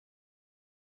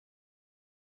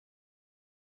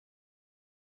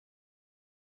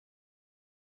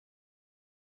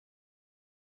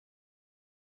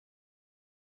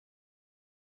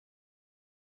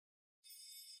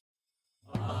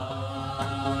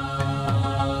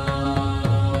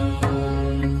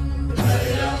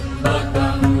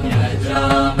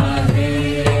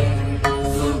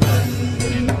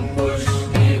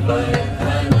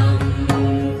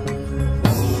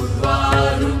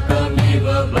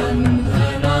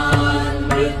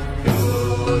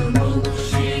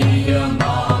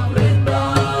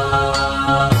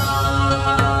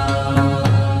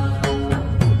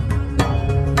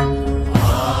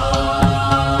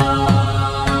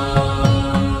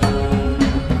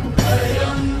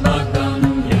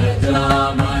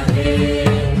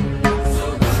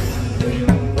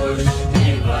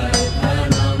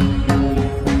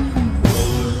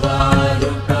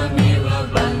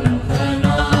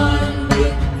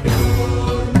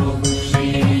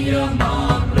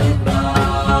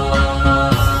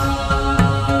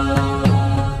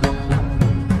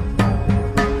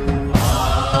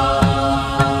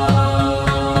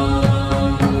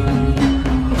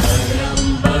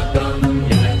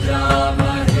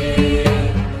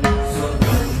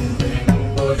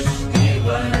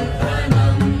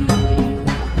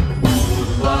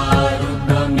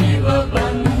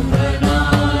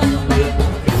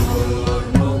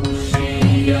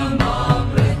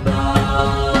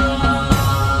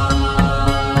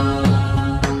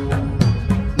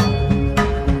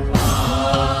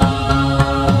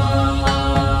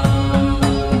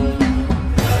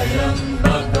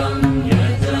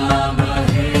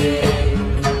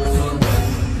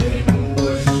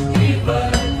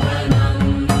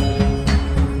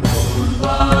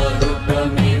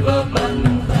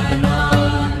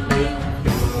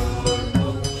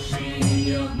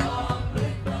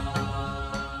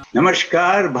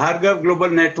नमस्कार, Bhargava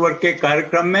global network के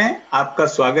कार्यक्रम में आपका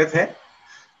स्वागत है.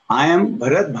 I am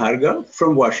Bharat Bhargava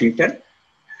from Washington.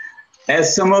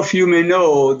 As some of you may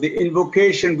know, the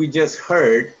invocation we just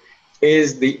heard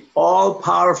is the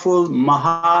all-powerful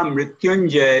Maha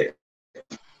Mrityunjay.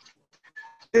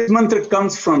 This mantra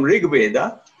comes from Rig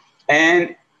Veda,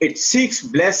 and it seeks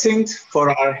blessings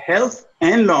for our health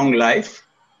and long life.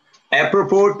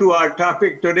 Apropos to our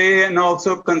topic today, and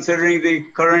also considering the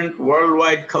current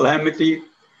worldwide calamity,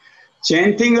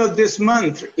 chanting of this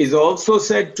mantra is also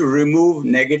said to remove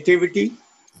negativity,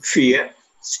 fear,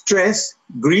 stress,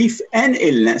 grief, and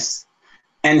illness,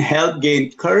 and help gain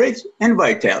courage and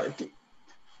vitality.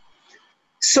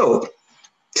 So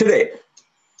today,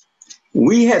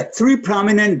 we have three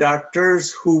prominent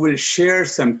doctors who will share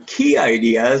some key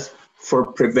ideas for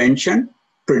prevention,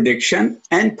 prediction,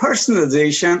 and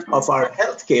personalization of our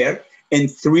healthcare in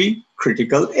three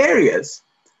critical areas: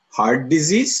 heart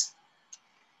disease,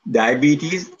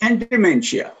 diabetes, and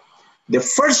dementia. The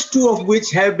first two of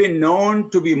which have been known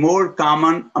to be more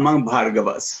common among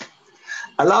Bhargavas.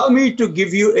 Allow me to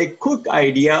give you a quick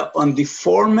idea on the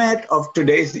format of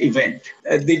today's event.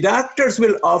 The doctors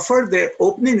will offer their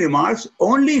opening remarks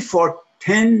only for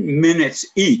 10 minutes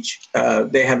each.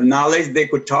 They have knowledge, they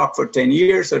could talk for 10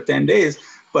 years or 10 days,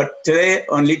 but today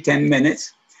only 10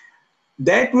 minutes.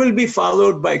 That will be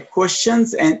followed by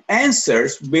questions and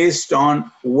answers based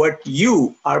on what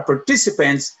you, our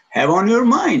participants, have on your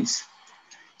minds.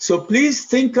 So please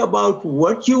think about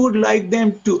what you would like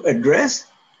them to address,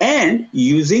 and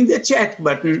using the chat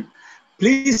button,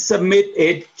 please submit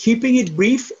it, keeping it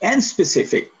brief and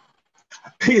specific.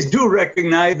 Please do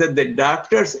recognize that the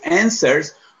doctor's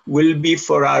answers will be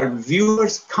for our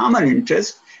viewers' common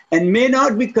interest and may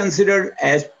not be considered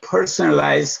as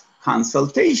personalized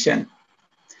consultation.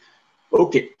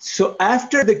 Okay, so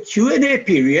after the Q&A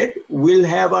period, we'll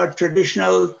have our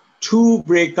traditional 2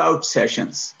 breakout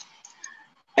sessions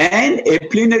and a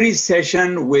plenary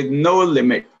session with no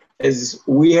limit. As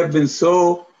we have been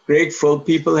so grateful,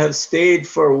 people have stayed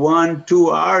for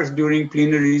 1-2 hours during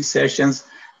plenary sessions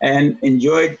and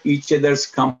enjoyed each other's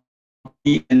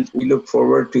company, and we look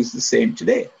forward to the same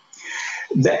today.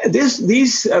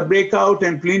 These breakout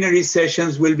and plenary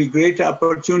sessions will be great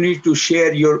opportunity to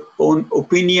share your own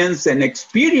opinions and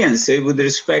experiences with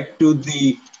respect to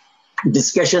the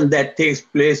discussion that takes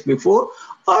place before,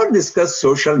 or discuss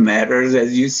social matters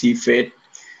as you see fit.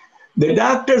 The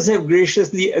doctors have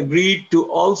graciously agreed to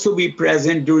also be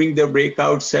present during the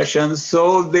breakout sessions,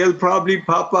 so they'll probably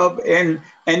pop up in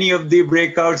any of the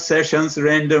breakout sessions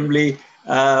randomly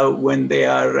when they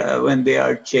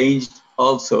are changed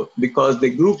also, because the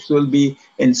groups will be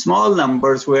in small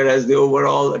numbers, whereas the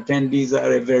overall attendees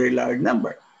are a very large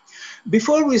number.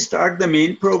 Before we start the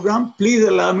main program, please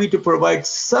allow me to provide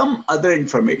some other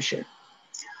information.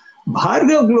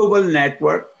 Bhargava Global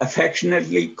Network,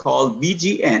 affectionately called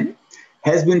BGN,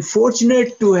 has been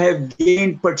fortunate to have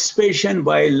gained participation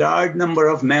by a large number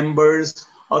of members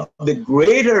of the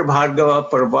greater Bhargava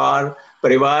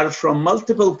Parivar from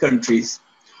multiple countries.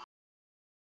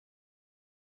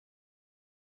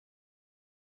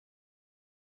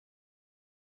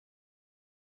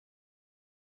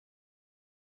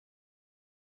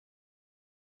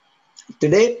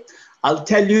 Today, I'll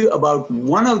tell you about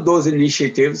one of those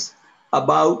initiatives.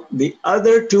 About the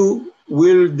other two,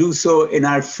 we'll do so in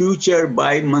our future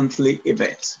bi-monthly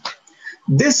events.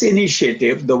 This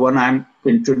initiative, the one I'm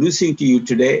introducing to you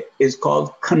today, is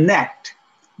called Connect,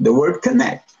 the word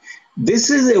Connect.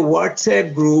 This is a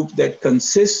WhatsApp group that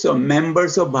consists of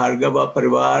members of Bhargava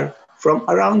Parivar from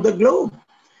around the globe.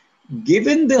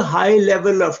 Given the high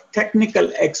level of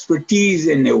technical expertise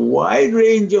in a wide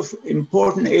range of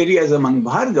important areas among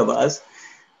Bhargavas,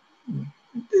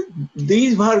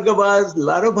 these Bhargavas, a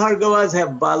lot of Bhargavas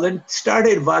have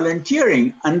started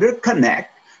volunteering under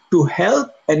Connect to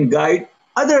help and guide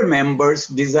other members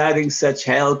desiring such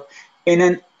help in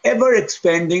an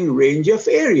ever-expanding range of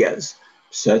areas,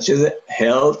 such as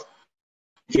health,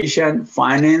 education,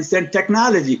 finance, and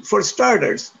technology, for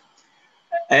starters.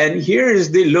 And here is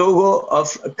the logo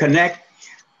of Connect.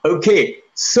 Okay,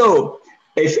 so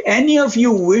if any of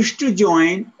you wish to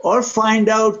join or find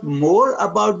out more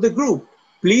about the group,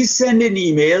 please send an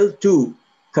email to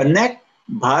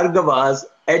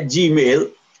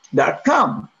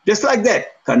connectbhargavas@gmail.com. Just like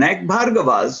that,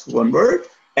 connectbhargavas, one word,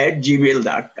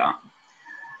 @gmail.com.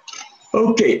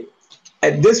 Okay,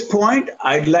 at this point,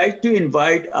 I'd like to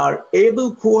invite our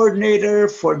able coordinator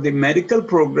for the medical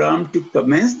program to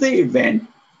commence the event.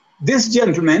 This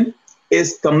gentleman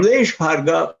is Kamlesh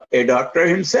Bhargava, a doctor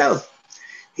himself.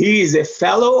 He is a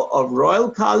fellow of Royal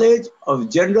College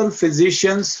of General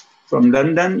Physicians from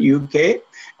London, UK,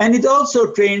 and is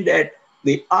also trained at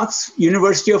the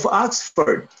University of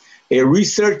Oxford, a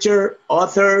researcher,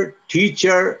 author,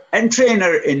 teacher, and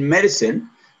trainer in medicine.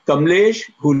 Kamlesh,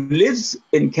 who lives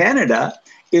in Canada,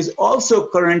 is also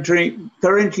currently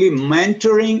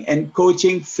mentoring and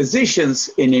coaching physicians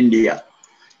in India.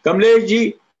 Kamlesh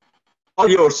ji, all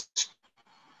yours.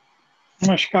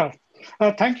 Namaskar.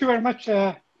 Thank you very much,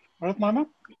 Bharat Mama.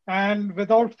 And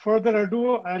without further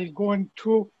ado, I'll go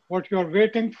into what you're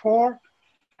waiting for.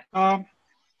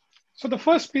 So the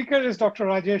first speaker is Dr.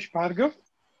 Rajesh Bhargava,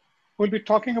 who will be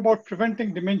talking about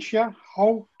preventing dementia,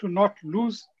 how to not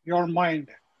lose your mind,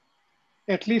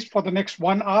 at least for the next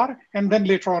 1 hour, and then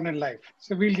later on in life.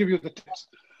 So we'll give you the tips.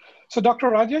 So Dr.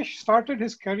 Rajesh started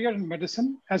his career in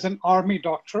medicine as an army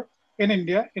doctor in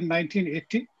India in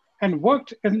 1980 and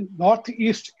worked in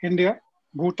Northeast India,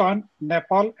 Bhutan,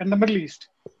 Nepal, and the Middle East.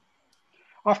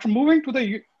 After moving to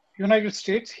the United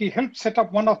States, he helped set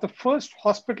up one of the first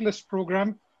hospitalist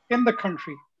programs in the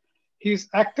country. He is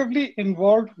actively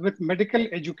involved with medical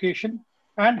education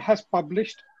and has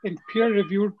published in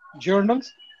peer-reviewed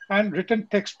journals and written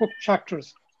textbook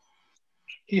chapters.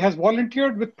 He has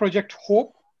volunteered with Project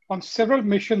Hope on several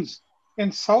missions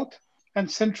in South and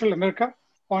Central America,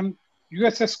 on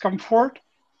USS Comfort,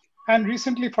 and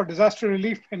recently for disaster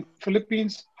relief in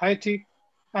Philippines, Haiti,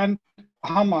 and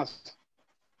Bahamas.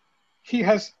 He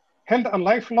has held a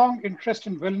lifelong interest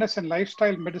in wellness and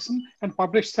lifestyle medicine and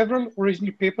published several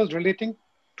original papers relating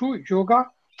to yoga,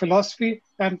 philosophy,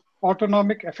 and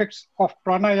autonomic effects of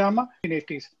pranayama in the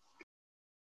 80s.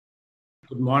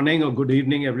 Good morning or good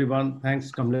evening, everyone.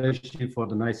 Thanks, Kamlesh, for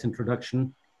the nice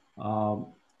introduction.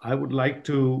 I would like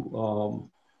to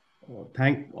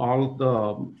thank all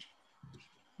the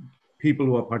people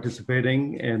who are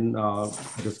participating in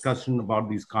discussion about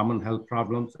these common health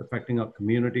problems affecting our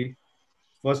community.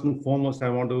 First and foremost, I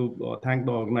want to thank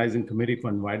the organizing committee for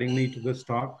inviting me to this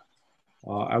talk.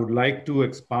 I would like to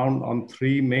expound on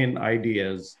 3 main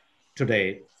ideas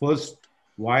today. First,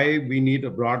 why we need a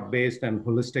broad-based and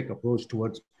holistic approach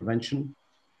towards prevention.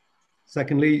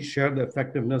 Secondly, share the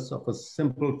effectiveness of a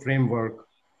simple framework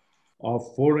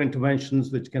of 4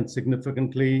 interventions which can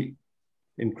significantly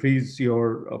increase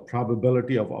your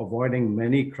probability of avoiding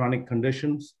many chronic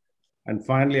conditions. And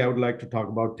finally, I would like to talk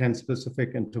about 10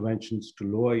 specific interventions to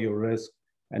lower your risk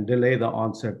and delay the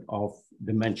onset of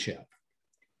dementia.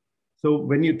 So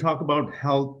when you talk about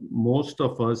health, most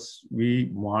of us, we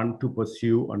want to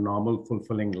pursue a normal,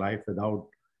 fulfilling life without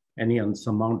any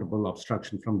unsurmountable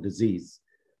obstruction from disease.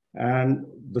 And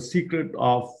the secret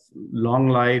of long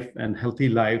life and healthy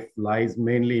life lies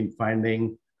mainly in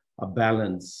finding a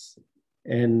balance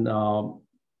in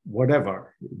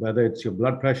whatever, whether it's your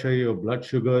blood pressure, your blood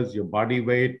sugars, your body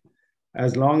weight.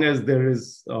 As long as there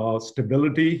is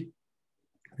stability,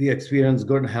 we experience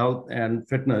good health and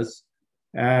fitness.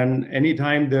 And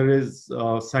anytime there is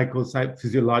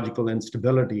psychophysiological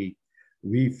instability,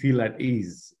 we feel at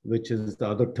ease, which is the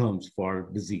other terms for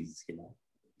disease.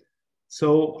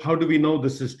 So how do we know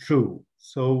this is true?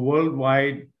 So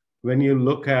worldwide, when you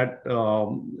look at,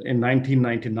 in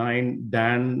 1999,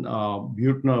 Dan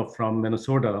Buettner from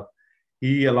Minnesota,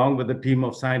 he, along with a team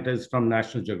of scientists from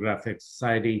National Geographic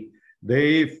Society,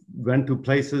 they went to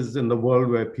places in the world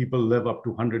where people live up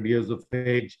to 100 years of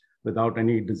age without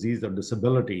any disease or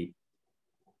disability.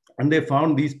 And they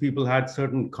found these people had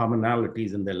certain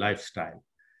commonalities in their lifestyle.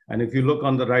 And if you look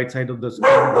on the right side of the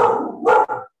screen,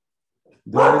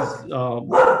 there is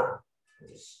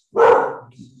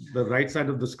the right side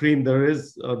of the screen, there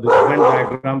is this Venn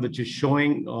diagram which is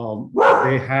showing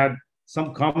they had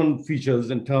some common features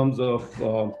in terms of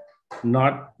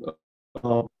not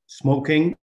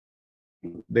smoking.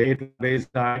 They ate a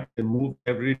balanced diet, they moved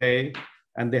every day,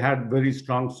 and they had very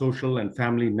strong social and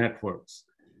family networks.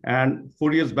 And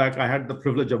 4 years back, I had the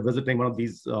privilege of visiting one of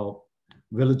these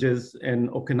villages in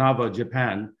Okinawa,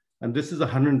 Japan. And this is a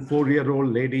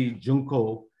 104-year-old lady,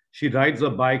 Junko. She rides a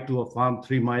bike to a farm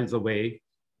 3 miles away.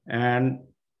 And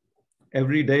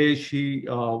every day she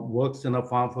works in a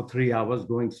farm for 3 hours,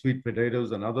 growing sweet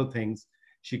potatoes and other things.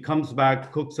 She comes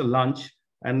back, cooks a lunch.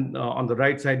 And on the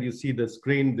right side, you see the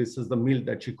screen. This is the meal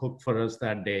that she cooked for us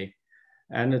that day.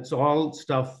 And it's all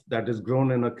stuff that is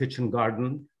grown in a kitchen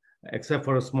garden, except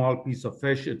for a small piece of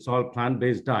fish. It's all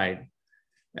plant-based diet.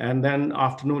 And then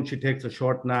afternoon, she takes a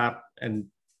short nap and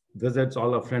visits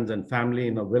all her friends and family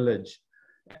in a village.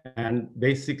 And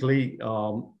basically,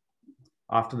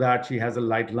 after that, she has a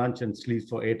light lunch and sleeps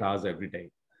for 8 hours every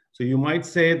day. So you might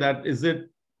say that, is it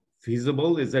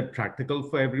feasible? Is it practical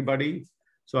for everybody?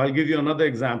 So I'll give you another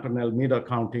example in Alameda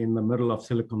County in the middle of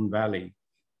Silicon Valley.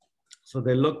 So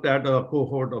they looked at a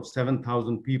cohort of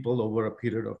 7,000 people over a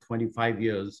period of 25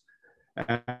 years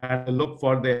and looked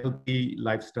for their healthy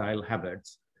lifestyle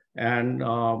habits and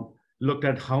looked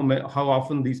at how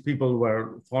often these people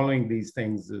were following these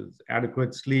things: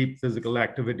 adequate sleep, physical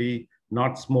activity,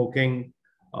 not smoking,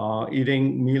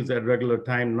 eating meals at regular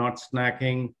time, not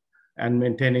snacking, and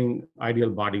maintaining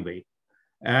ideal body weight.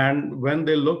 And when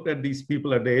they looked at these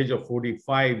people at the age of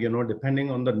 45,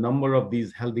 depending on the number of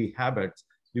these healthy habits,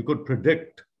 you could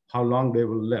predict how long they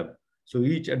will live. So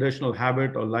each additional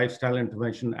habit or lifestyle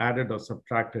intervention added or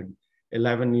subtracted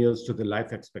 11 years to the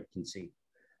life expectancy.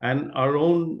 And our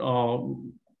own,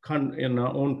 in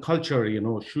our own culture,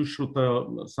 Sushruta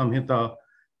Samhita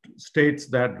states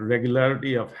that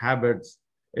regularity of habits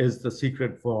is the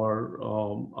secret for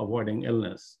avoiding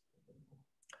illness.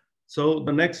 So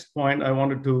the next point I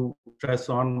wanted to stress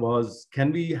on was,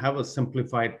 can we have a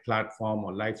simplified platform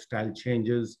or lifestyle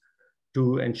changes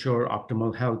to ensure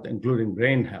optimal health, including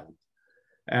brain health?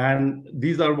 And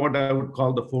these are what I would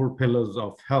call the 4 pillars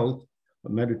of health: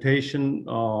 meditation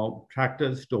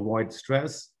practice to avoid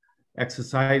stress,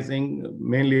 exercising,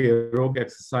 mainly aerobic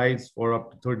exercise for up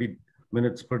to 30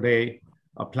 minutes per day,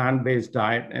 a plant-based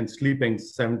diet, and sleeping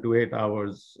 7 to 8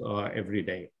 hours every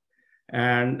day.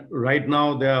 And right now,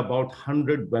 there are about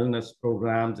 100 wellness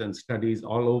programs and studies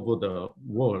all over the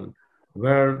world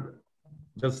where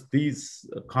just these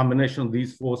combination of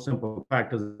these 4 simple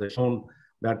factors have shown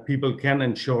that people can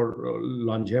ensure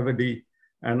longevity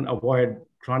and avoid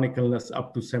chronic illness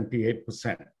up to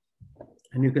 78%.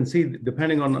 And you can see,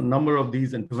 depending on the number of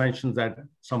these interventions that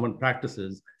someone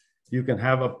practices, you can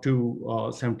have up to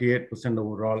 78%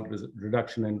 overall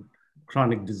reduction in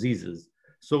chronic diseases.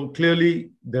 So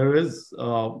clearly there is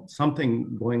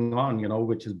something going on,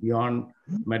 which is beyond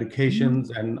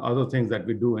medications and other things that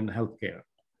we do in healthcare.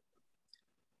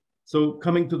 So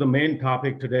coming to the main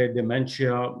topic today,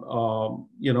 dementia,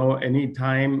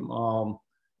 anytime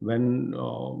when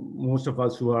most of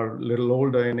us who are a little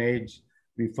older in age,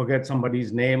 we forget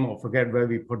somebody's name or forget where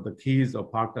we put the keys or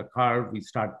parked the car, we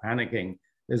start panicking.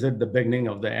 Is it the beginning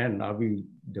of the end? Are we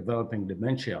developing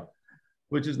dementia?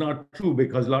 Which is not true,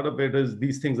 because a lot of it is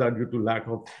these things are due to lack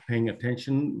of paying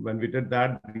attention. When we did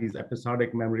that, these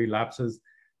episodic memory lapses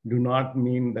do not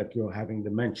mean that you're having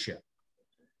dementia.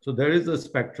 So there is a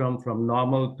spectrum from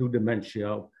normal to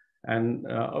dementia. And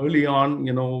early on,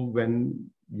 when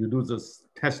you do this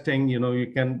testing,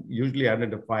 you can usually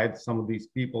identify some of these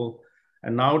people.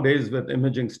 And nowadays with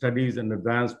imaging studies and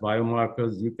advanced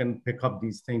biomarkers, you can pick up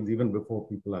these things even before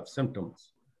people have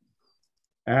symptoms.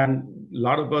 And a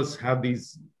lot of us have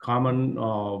these common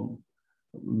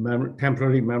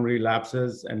temporary memory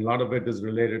lapses, and a lot of it is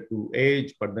related to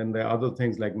age, but then there are other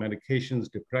things like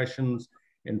medications, depressions,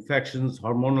 infections,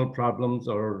 hormonal problems,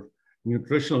 or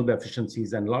nutritional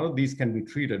deficiencies, and a lot of these can be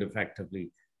treated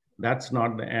effectively. That's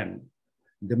not the end.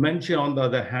 Dementia, on the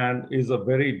other hand, is a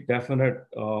very definite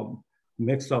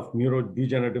mix of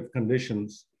neurodegenerative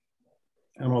conditions,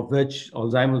 and of which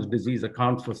Alzheimer's disease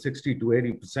accounts for 60 to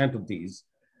 80% of these.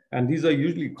 And these are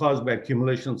usually caused by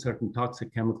accumulation of certain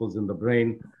toxic chemicals in the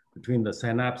brain between the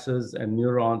synapses and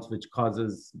neurons, which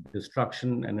causes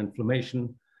destruction and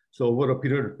inflammation. So over a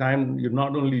period of time, you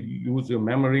not only lose your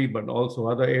memory, but also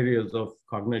other areas of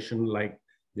cognition, like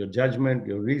your judgment,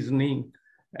 your reasoning,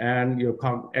 and your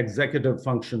executive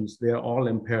functions. They are all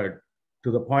impaired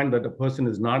to the point that a person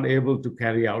is not able to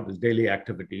carry out his daily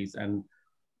activities and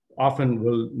often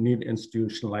will need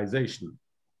institutionalization.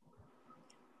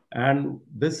 And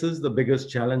this is the biggest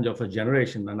challenge of a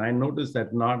generation. And I noticed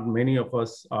that not many of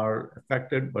us are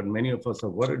affected, but many of us are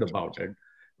worried about it,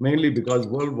 mainly because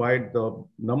worldwide, the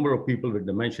number of people with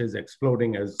dementia is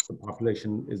exploding as the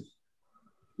population is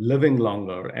living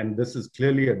longer. And this is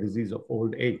clearly a disease of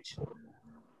old age.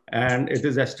 And it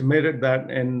is estimated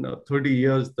that in 30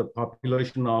 years, the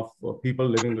population of people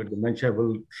living with dementia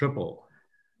will triple.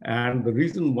 And the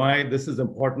reason why this is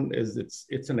important is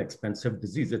it's an expensive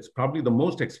disease. It's probably the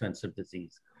most expensive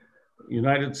disease.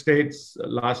 United States,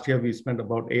 last year, we spent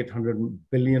about $800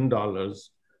 billion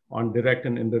on direct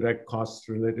and indirect costs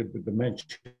related to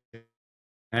dementia.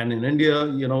 And in India,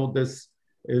 this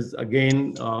is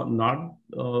again not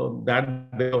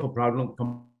that big of a problem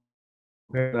compared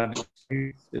to the United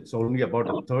States. It's only about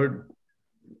a third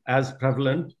as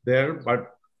prevalent there,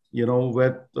 but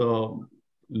with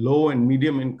low and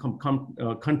medium income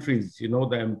countries,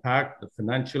 the impact, the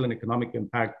financial and economic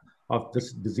impact of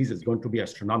this disease is going to be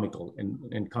astronomical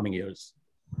in coming years.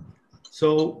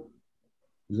 So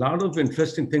a lot of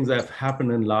interesting things have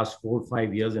happened in the last 4 or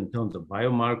 5 years in terms of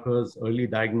biomarkers, early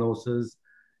diagnosis,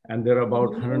 And there are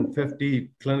about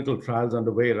 150 clinical trials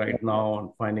underway right now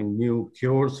on finding new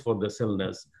cures for this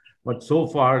illness. But so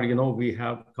far, we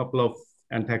have a couple of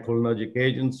anticholinergic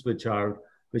agents which have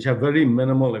very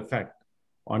minimal effect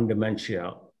on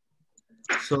dementia.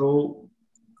 So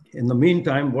in the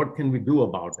meantime, what can we do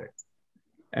about it?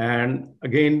 And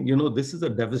again, this is a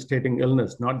devastating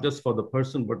illness, not just for the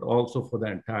person, but also for the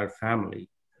entire family.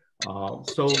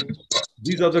 So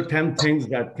these are the 10 things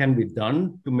that can be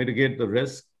done to mitigate the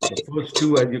risk. The first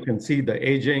two, as you can see, the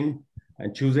aging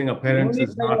and choosing a parent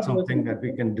is not something that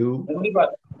we can do.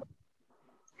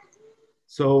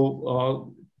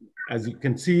 So as you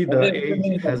can see, the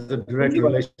age has a direct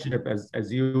relationship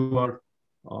as you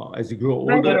grow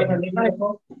older.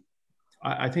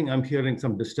 I think I'm hearing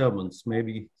some disturbance.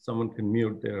 Maybe someone can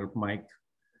mute their mic.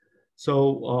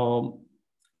 So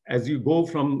as you go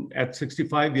at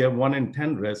 65, you have 1 in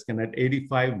 10 risk, and at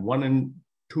 85, 1 in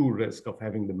 2 risk of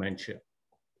having dementia.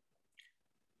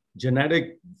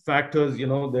 Genetic factors,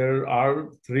 there are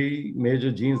 3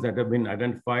 major genes that have been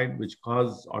identified which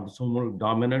cause autosomal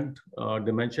dominant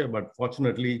dementia, but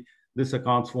fortunately, this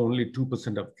accounts for only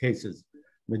 2% of cases.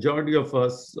 Majority of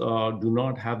us do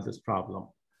not have this problem.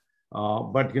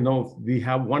 But if we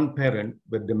have one parent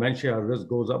with dementia, risk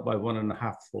goes up by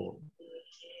 1.5-fold.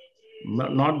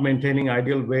 Not maintaining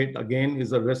ideal weight, again,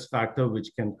 is a risk factor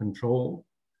which can control.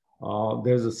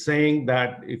 There's a saying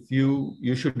that if you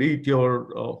should eat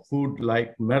your food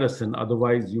like medicine,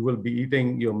 otherwise you will be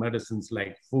eating your medicines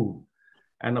like food.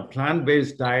 And a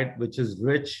plant-based diet, which is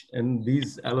rich in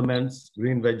these elements,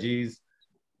 green veggies,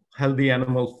 healthy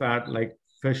animal fat like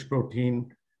fish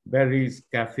protein, berries,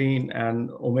 caffeine, and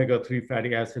omega-3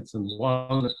 fatty acids and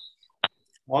walnuts.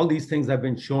 All these things have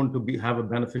been shown to have a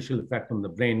beneficial effect on the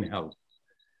brain health.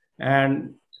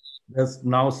 And there's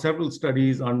now several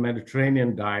studies on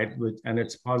Mediterranean diet and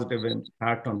its positive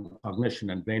impact on cognition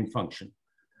and brain function.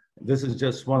 This is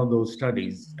just one of those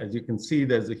studies. As you can see,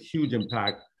 there's a huge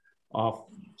impact of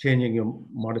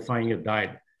modifying your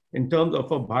diet. In terms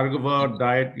of a Bhargava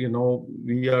diet,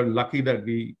 we are lucky that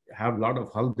we have a lot of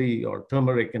haldi or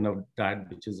turmeric in our diet,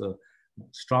 which is a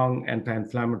strong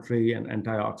anti-inflammatory and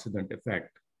antioxidant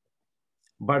effect.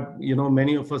 But,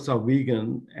 many of us are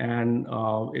vegan, and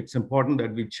it's important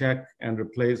that we check and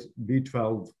replace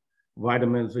B12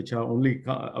 vitamins, which are only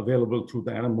available through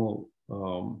the animal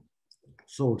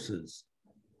sources.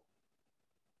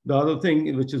 The other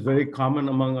thing which is very common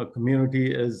among our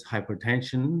community is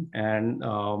hypertension. And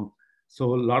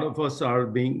so a lot of us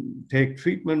take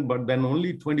treatment, but then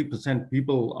only 20%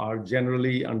 people are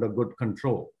generally under good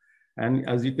control. And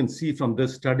as you can see from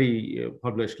this study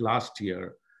published last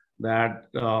year, that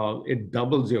it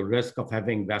doubles your risk of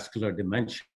having vascular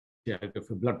dementia if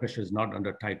your blood pressure is not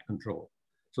under tight control.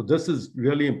 So this is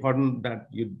really important that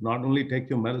you not only take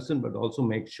your medicine, but also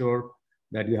make sure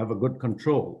that you have a good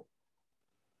control.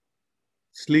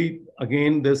 Sleep,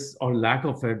 again, or lack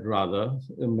of it rather,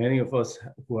 many of us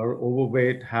who are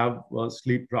overweight have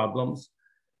sleep problems.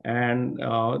 And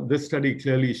this study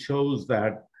clearly shows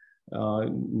that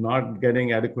not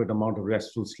getting adequate amount of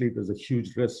restful sleep is a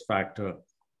huge risk factor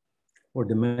for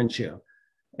dementia.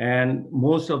 And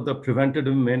most of the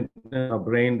preventative maintenance of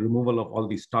brain, removal of all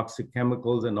these toxic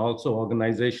chemicals, and also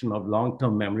organization of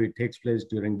long-term memory takes place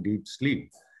during deep sleep.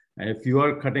 And if you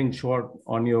are cutting short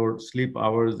on your sleep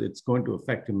hours, it's going to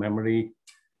affect your memory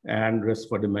and risk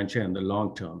for dementia in the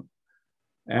long term.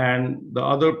 And the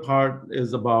other part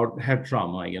is about head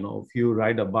trauma. If you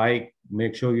ride a bike,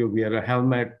 make sure you wear a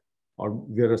helmet or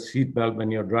wear a seatbelt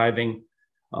when you're driving.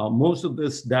 Most of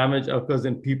this damage occurs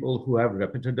in people who have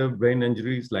repetitive brain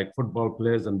injuries like football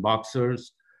players and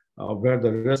boxers, where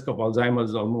the risk of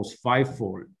Alzheimer's is almost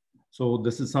 5-fold. So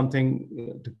this is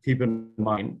something to keep in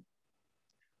mind.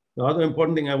 The other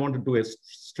important thing I wanted to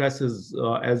stress is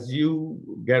as you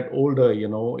get older,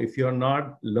 if you're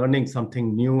not learning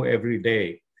something new every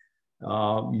day,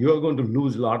 you're going to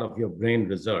lose a lot of your brain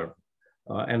reserve.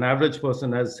 An average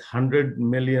person has 100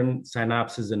 million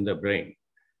synapses in their brain.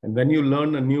 And when you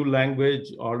learn a new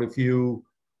language, or if you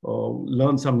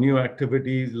learn some new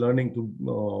activities, learning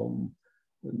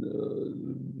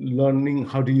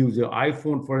how to use your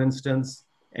iPhone, for instance,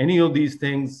 any of these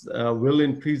things will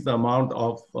increase the amount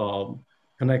of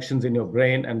connections in your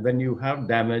brain. And when you have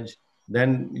damage,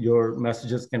 then your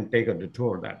messages can take a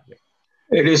detour that way.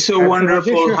 It is so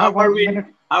wonderful. How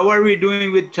are we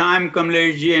doing with time,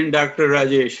 Kamleshji and Dr.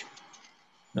 Rajesh?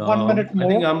 1 minute more. I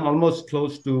think I'm almost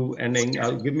close to ending.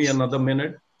 Give me another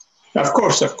minute. Of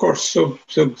course. So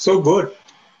good.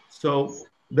 So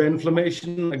the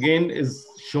inflammation, again, is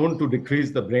shown to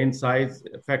decrease the brain size,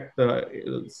 affect the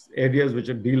areas which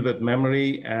deal with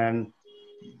memory, and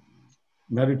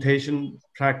meditation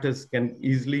practice can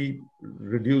easily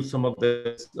reduce some of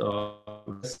this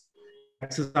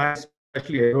exercise,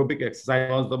 especially aerobic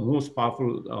exercise, one of the most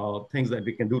powerful things that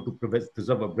we can do to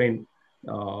preserve our brain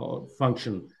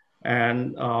function.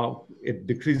 And it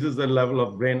decreases the level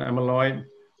of brain amyloid,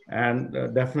 and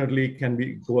definitely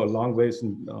can go a long ways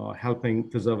in helping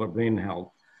preserve our brain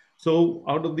health. So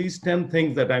out of these 10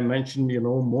 things that I mentioned,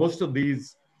 most of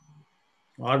these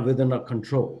are within our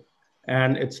control.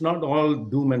 And it's not all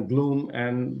doom and gloom.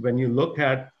 And when you look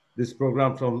at this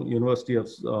program from University of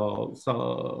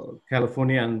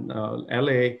California and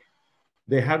LA,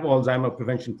 they had Alzheimer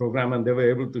prevention program, and they were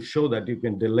able to show that you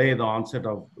can delay the onset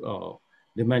of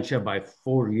dementia by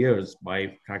 4 years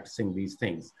by practicing these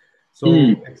things.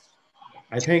 So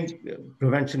I think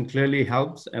prevention clearly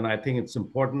helps. And I think it's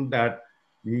important that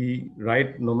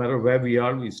no matter where we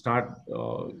are, we start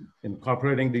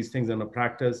incorporating these things in a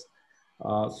practice.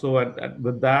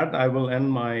 With that, I will end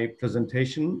my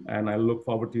presentation, and I look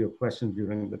forward to your questions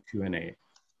during the Q&A.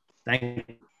 Thank you.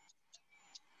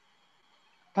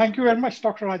 Thank you very much,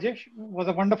 Dr. Rajesh. It was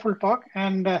a wonderful talk.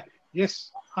 And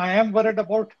yes, I am worried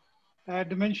about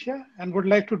dementia and would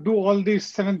like to do all these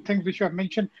 7 things which you have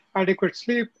mentioned: adequate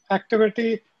sleep,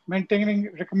 activity, maintaining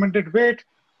recommended weight,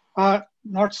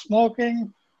 not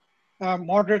smoking,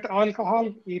 moderate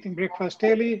alcohol, eating breakfast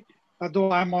daily,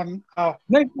 though I'm on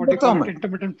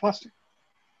intermittent fasting.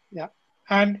 Yeah,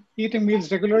 and eating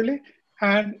meals regularly.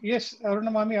 And yes,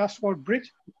 Arunamami asked about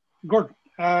bridge. Good.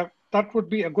 That would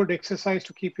be a good exercise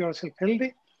to keep yourself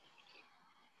healthy.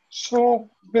 So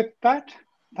with that,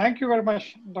 thank you very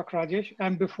much, Dr. Rajesh.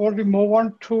 And before we move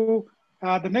on to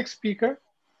the next speaker,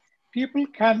 people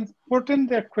can put in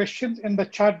their questions in the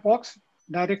chat box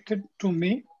directed to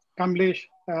me, Kamlesh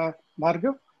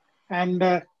Bhargava, and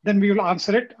then we will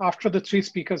answer it after the 3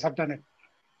 speakers have done it.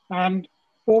 And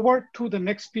over to the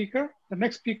next speaker. The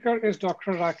next speaker is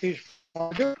Dr. Rakesh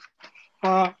Bhargava.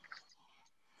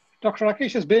 Dr.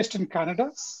 Rakesh is based in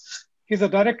Canada. He's the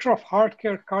Director of Heart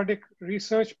Care Cardiac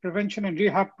Research, Prevention and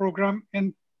Rehab Program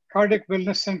in Cardiac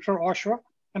Wellness Center, Oshawa,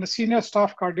 and a Senior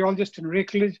Staff Cardiologist in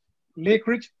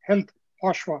Lakeridge Health,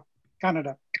 Oshawa,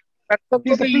 Canada.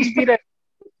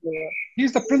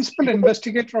 He's the principal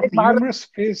investigator of numerous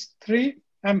phase 3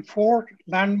 and 4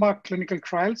 landmark clinical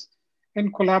trials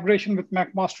in collaboration with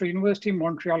McMaster University,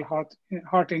 Montreal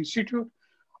Heart Institute,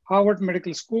 Harvard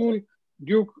Medical School,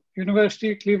 Duke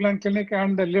University, Cleveland Clinic,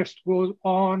 and the list goes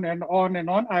on and on and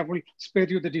on. I will spare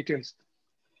you the details.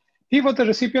 He was the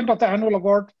recipient of the annual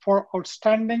award for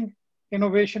outstanding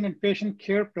innovation in patient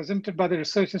care presented by the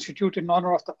Research Institute in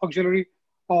honor of the auxiliary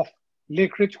of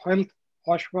Lakeridge Health,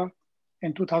 Oshawa,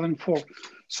 in 2004.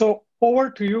 So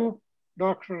over to you,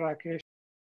 Dr. Rakesh.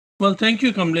 Well, thank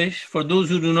you, Kamlesh. For those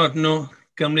who do not know,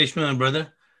 Kamlesh, my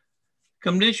brother.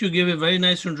 Kamlesh, you gave a very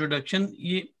nice introduction.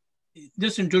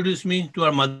 Just introduce me to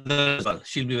our mother as well.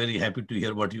 She'll be very happy to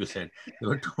hear what you said.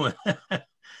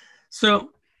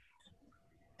 So,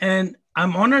 and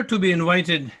I'm honored to be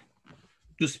invited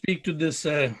to speak to this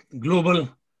global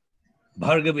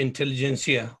Bhargava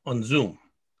intelligentsia on Zoom.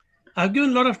 I've given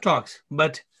a lot of talks,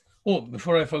 but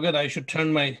before I forget, I should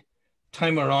turn my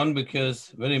timer on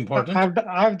because very important.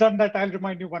 I've done that. I'll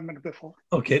remind you 1 minute before.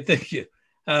 Okay, thank you.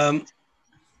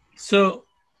 So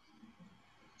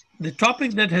the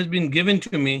topic that has been given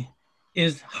to me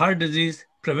is heart disease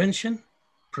prevention,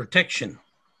 protection,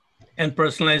 and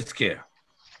personalized care.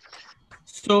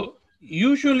 So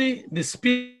usually the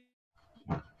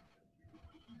speaker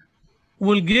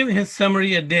will give his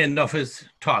summary at the end of his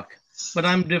talk, but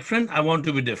I'm different. I want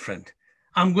to be different.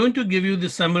 I'm going to give you the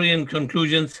summary and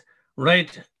conclusions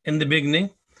right in the beginning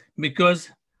because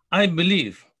I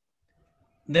believe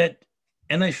that,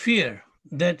 and I fear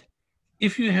that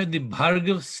if you have the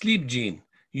Bhargava sleep gene,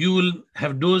 you will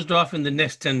have dozed off in the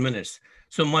next 10 minutes.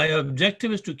 So my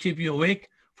objective is to keep you awake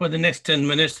for the next 10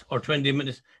 minutes or 20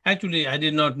 minutes. Actually, I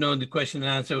did not know the question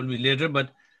and answer will be later, but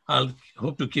I'll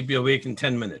hope to keep you awake in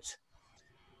 10 minutes.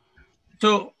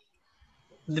 So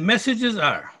the messages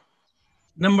are,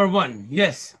 number 1,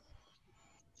 yes,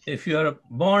 if you are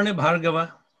born a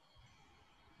Bhargava,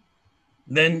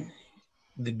 then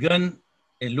the gun,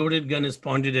 a loaded gun is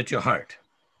pointed at your heart.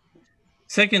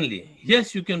 Secondly,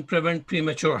 yes, you can prevent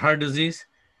premature heart disease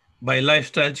by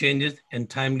lifestyle changes and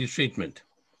timely treatment.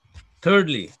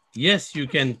 Thirdly, yes, you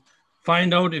can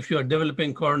find out if you are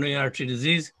developing coronary artery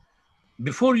disease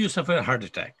before you suffer a heart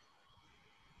attack.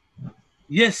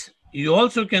 Yes, you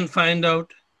also can find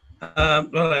out,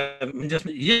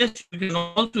 yes, you can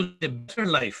also live a better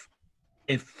life,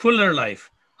 a fuller life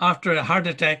after a heart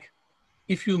attack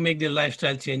if you make the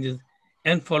lifestyle changes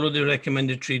and follow the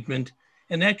recommended treatment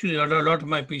And actually, a lot of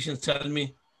my patients tell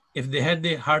me if they had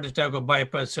the heart attack or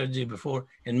bypass surgery before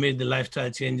and made the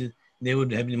lifestyle changes, they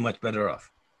would have been much better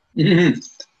off. Mm-hmm.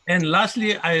 And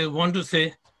lastly, I want to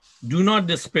say, do not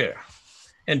despair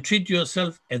and treat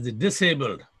yourself as a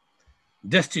disabled,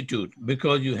 destitute,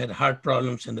 because you had heart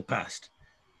problems in the past.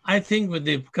 I think with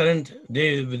the current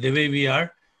day, with the way we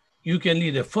are, you can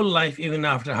lead a full life even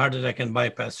after heart attack and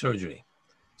bypass surgery.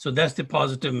 So that's the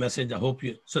positive message. I hope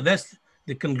you, so that's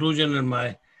the conclusion and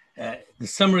my, the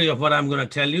summary of what I'm going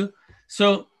to tell you.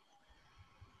 So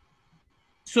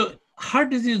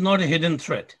heart disease is not a hidden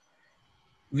threat.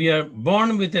 We are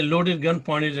born with a loaded gun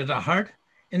pointed at our heart,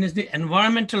 and it's the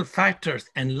environmental factors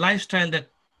and lifestyle that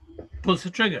pulls the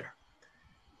trigger.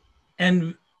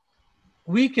 And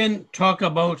we can talk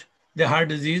about the heart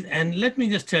disease, and let me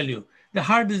just tell you, the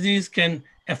heart disease can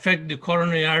affect the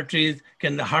coronary arteries,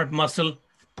 can the heart muscle.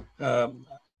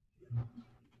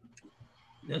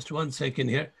 Just 1 second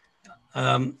here.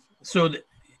 I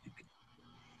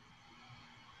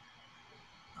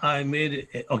made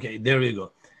it, okay, there we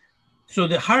go. So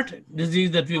the heart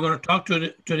disease that we're going to talk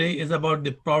to today is about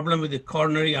the problem with the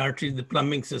coronary arteries, the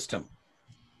plumbing system,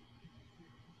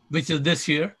 which is this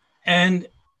here. And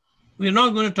we're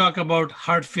not going to talk about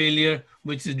heart failure,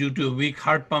 which is due to a weak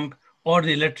heart pump, or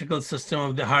the electrical system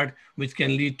of the heart, which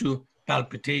can lead to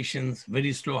palpitations,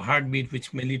 very slow heartbeat,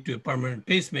 which may lead to a permanent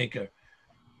pacemaker.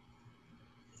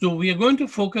 So we are going to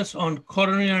focus on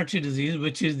coronary artery disease,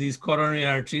 which is these coronary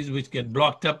arteries which get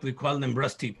blocked up. We call them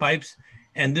rusty pipes,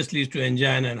 and this leads to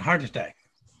angina and heart attack.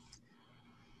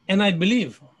 And I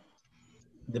believe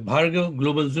the Bhargava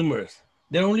Global Zoomers,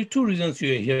 there are only two reasons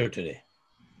you are here today.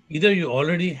 Either you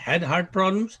already had heart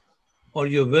problems, or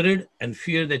you're worried and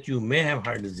fear that you may have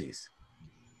heart disease.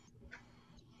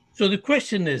 So the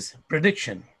question is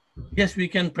prediction. Yes, we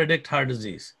can predict heart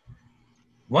disease.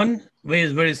 One way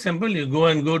is very simple. You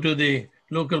go to the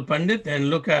local pandit and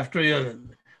look after your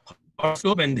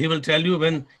horoscope, and he will tell you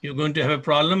when you're going to have a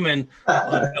problem, and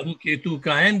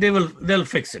they'll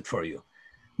fix it for you.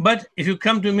 But if you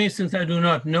come to me, since I do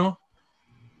not know,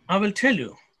 I will tell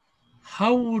you,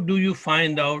 how do you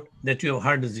find out that you have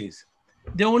heart disease?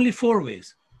 There are only 4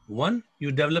 ways. 1,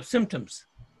 you develop symptoms,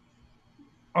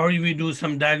 or we do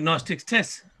some diagnostic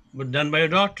tests but done by a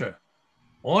doctor,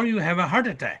 or you have a heart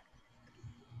attack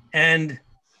and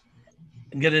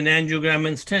get an angiogram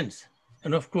and stents.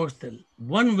 And of course, the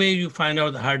one way you find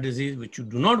out the heart disease, which you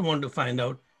do not want to find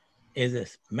out, is a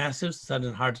massive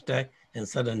sudden heart attack and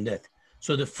sudden death.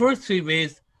 So the first 3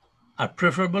 ways are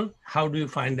preferable. How do you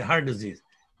find the heart disease?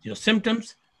 Your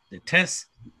symptoms, the tests,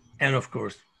 and of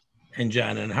course,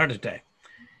 angina and heart attack.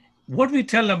 What we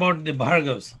tell about the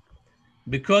Bhargavas,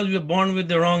 because we are born with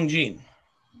the wrong gene,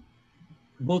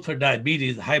 both for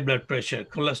diabetes, high blood pressure,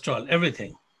 cholesterol,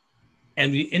 everything,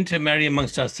 and we intermarry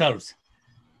amongst ourselves,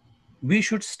 we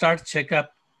should start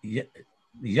checkup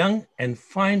young and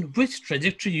find which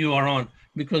trajectory you are on,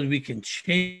 because we can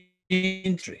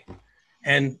change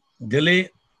and delay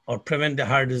or prevent the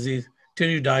heart disease till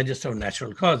you die just of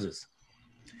natural causes.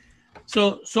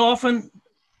 So often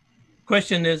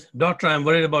question is, doctor, I'm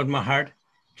worried about my heart.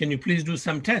 Can you please do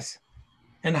some tests?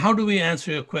 And how do we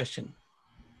answer your question?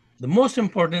 The most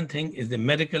important thing is the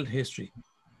medical history.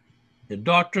 The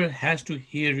doctor has to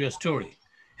hear your story,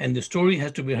 and the story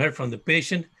has to be heard from the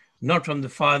patient, not from the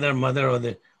father, mother, or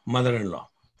the mother-in-law.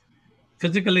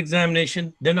 Physical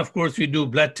examination, then of course we do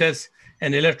blood tests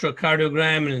and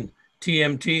electrocardiogram and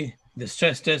TMT, the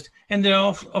stress test, and there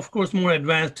are of course more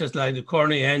advanced tests like the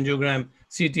coronary angiogram,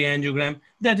 CT angiogram,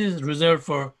 that is reserved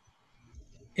for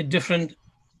a different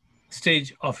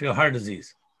stage of your heart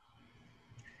disease.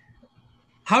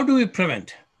 How do we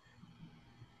prevent?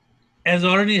 As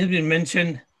already has been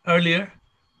mentioned earlier,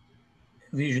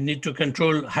 we need to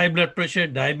control high blood pressure,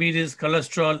 diabetes,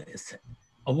 cholesterol,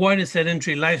 avoid a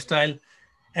sedentary lifestyle,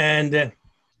 and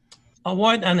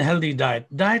avoid unhealthy diet.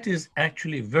 Diet is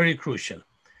actually very crucial.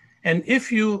 And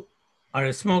if you are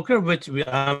a smoker, which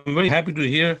I'm very happy to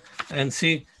hear and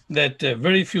see that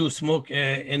very few smoke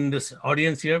in this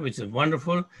audience here, which is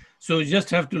wonderful. So you just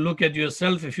have to look at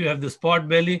yourself. If you have this pot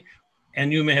belly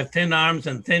and you may have thin arms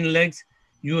and thin legs,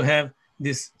 you have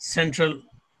this central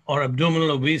or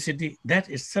abdominal obesity. That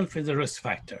itself is a risk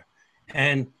factor.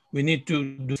 And we need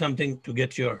to do something to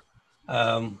get your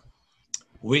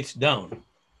weight down.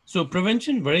 So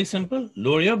prevention, very simple.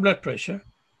 Lower your blood pressure,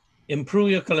 improve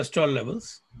your cholesterol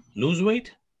levels, lose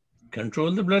weight,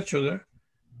 control the blood sugar,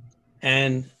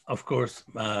 and of course,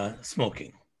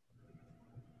 smoking.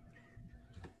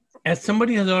 As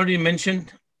somebody has already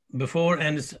mentioned before,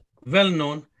 and it's well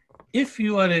known, if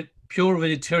you are a pure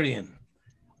vegetarian,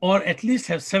 or at least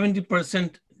have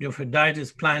 70% your diet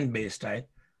is plant-based diet,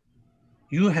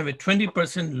 you have a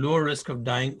 20% lower risk of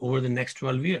dying over the next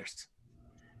 12 years.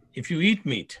 If you eat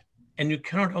meat and you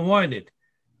cannot avoid it,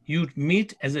 you eat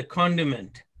meat as a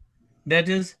condiment. That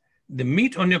is, the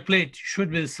meat on your plate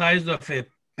should be the size of a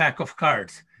pack of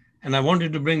cards. And I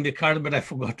wanted to bring the card, but I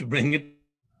forgot to bring it.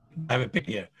 I have a pic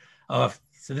here.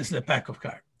 So this is a pack of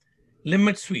cards.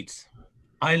 Limit sweets.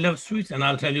 I love sweets, and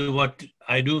I'll tell you what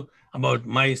I do about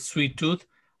my sweet tooth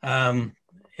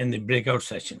in the breakout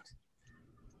sessions.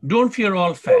 Don't fear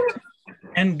all fat,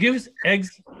 and give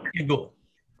eggs a go.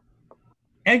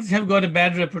 Eggs have got a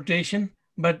bad reputation,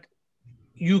 but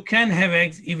you can have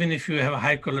eggs even if you have a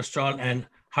high cholesterol and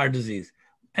heart disease.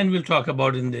 And we'll talk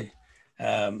about in the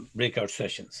breakout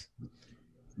sessions.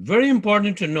 Very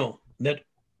important to know that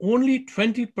only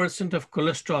 20% of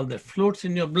cholesterol that floats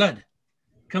in your blood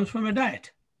comes from a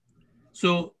diet.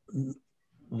 So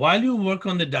while you work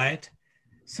on the diet,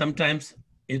 sometimes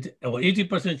or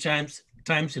 80%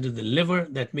 times it is the liver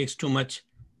that makes too much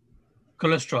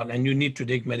cholesterol and you need to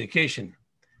take medication.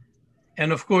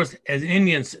 And of course, as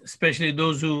Indians, especially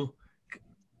those who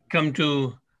come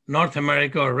to North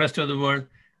America or rest of the world,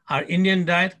 our Indian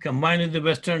diet combined with the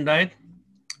Western diet,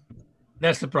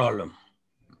 that's the problem.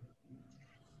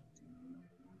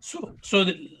 So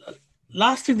the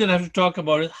last thing that I have to talk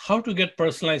about is how to get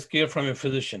personalized care from a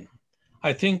physician.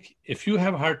 I think if you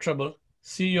have heart trouble,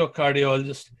 see your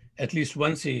cardiologist at least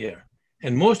once a year.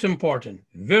 And most important,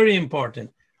 very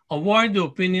important, avoid the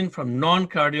opinion from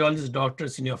non-cardiologist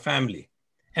doctors in your family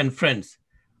and friends.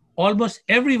 Almost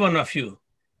every one of you,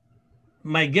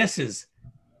 my guess is,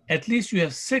 at least you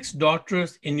have 6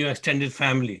 doctors in your extended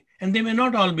family. And they may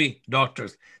not all be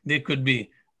doctors. They could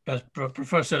be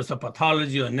professors of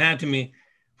pathology or anatomy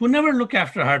who never look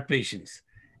after heart patients.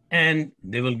 And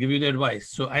they will give you the advice.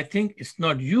 So I think it's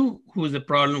not you who is the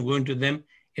problem going to them.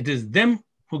 It is them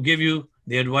who give you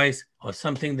the advice or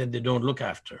something that they don't look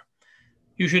after.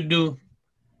 You should know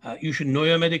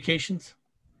your medications.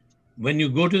 When you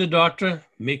go to the doctor,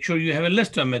 make sure you have a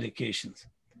list of medications.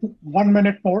 1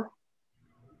 minute more.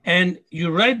 And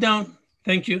you write down,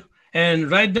 thank you,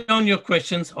 and write down your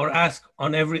questions or ask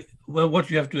on what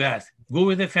you have to ask. Go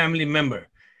with a family member.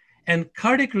 And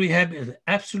cardiac rehab is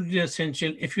absolutely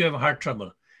essential if you have heart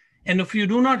trouble. And if you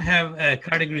do not have a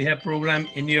cardiac rehab program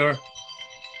in your,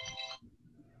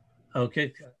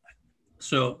 okay,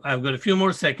 so I've got a few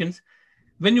more seconds.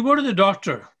 When you go to the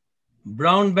doctor,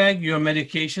 brown bag your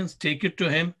medications, take it to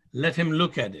him, let him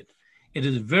look at it. It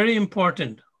is very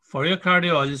important for your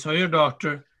cardiologist or your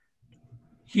doctor,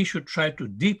 he should try to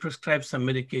de-prescribe some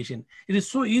medication. It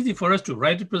is so easy for us to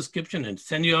write a prescription and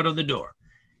send you out of the door.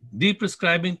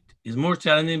 De-prescribing is more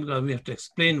challenging because we have to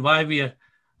explain why we are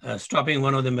stopping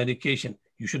one of the medication.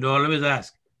 You should always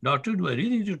ask, doctor, do I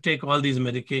really need to take all these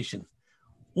medications?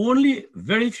 Only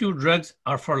very few drugs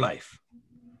are for life.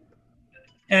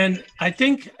 And I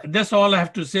think that's all I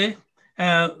have to say.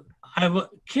 I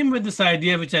came with this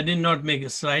idea, which I did not make a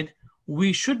slide.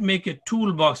 We should make a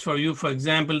toolbox for you. For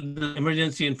example, the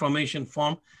emergency information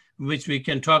form, which we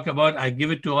can talk about. I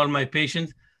give it to all my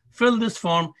patients. Fill this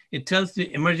form. It tells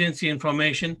the emergency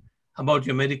information about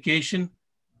your medication,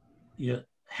 your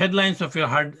headlines of your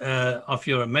heart, of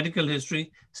your medical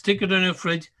history. Stick it on your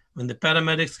fridge. When the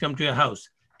paramedics come to your house,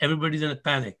 everybody's in a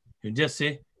panic. You just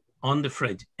say, on the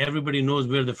fridge. Everybody knows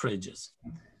where the fridge is.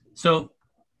 So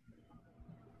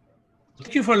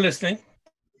thank you for listening.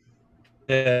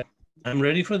 I'm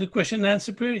ready for the question and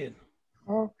answer period.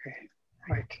 Okay,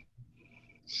 right.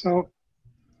 So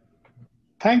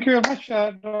thank you very much,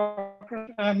 Doctor.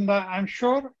 And I'm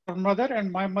sure your mother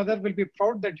and my mother will be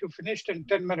proud that you finished in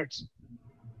 10 minutes.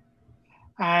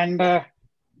 And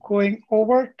going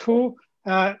over to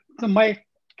my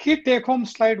key take-home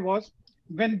slide was,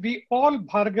 when we all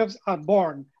Bhargavs are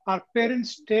born, our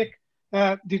parents take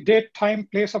the date, time,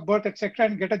 place of birth, etc.,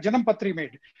 and get a Janam Patri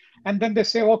made. And then they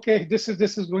say, okay, this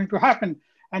is going to happen.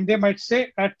 And they might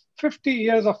say at 50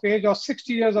 years of age or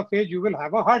 60 years of age, you will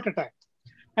have a heart attack.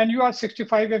 And you are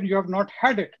 65 and you have not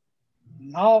had it.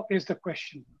 Now is the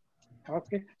question.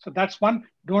 Okay, so that's one.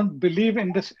 Don't believe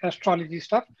in this astrology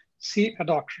stuff. See a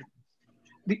doctor.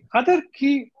 The other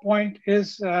key point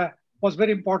is, was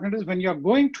very important, is when you're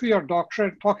going to your doctor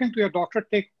and talking to your doctor,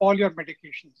 take all your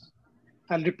medications.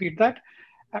 I'll repeat that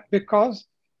because,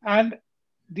 and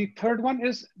the third one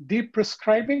is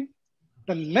de-prescribing.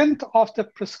 The length of the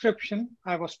prescription,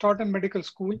 I was taught in medical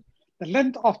school, the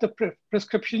length of the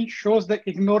prescription shows the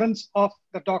ignorance of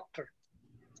the doctor.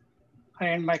 I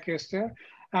end my case there.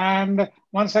 And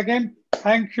once again,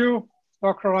 thank you,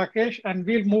 Dr. Rakesh, and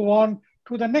we'll move on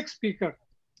to the next speaker.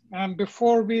 And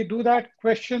before we do that,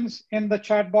 questions in the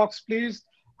chat box, please.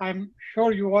 I'm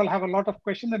sure you all have a lot of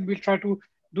questions, and we'll try to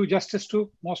do justice to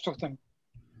most of them.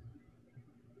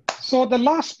 So the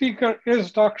last speaker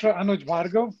is Dr. Anuj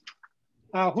Bhargava,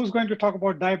 who's going to talk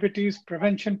about diabetes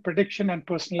prevention, prediction, and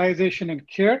personalization in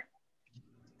care.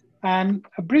 And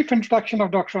a brief introduction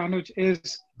of Dr. Anuj is,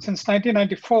 since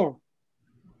 1994,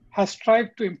 has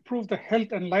strived to improve the health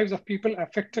and lives of people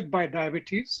affected by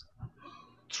diabetes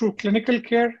through clinical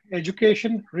care,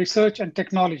 education, research, and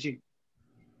technology.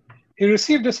 He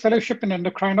received his fellowship in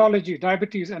endocrinology,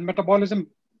 diabetes, and metabolism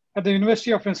at the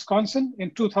University of Wisconsin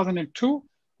in 2002,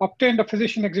 obtained a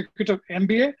physician executive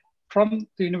MBA from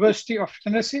the University of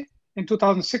Tennessee in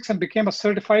 2006, and became a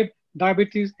certified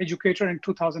diabetes educator in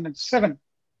 2007.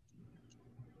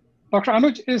 Dr.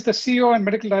 Anuj is the CEO and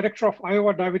medical director of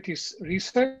Iowa Diabetes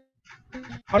Research,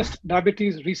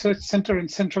 Diabetes Research Center in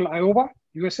Central Iowa,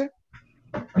 USA.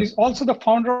 He's also the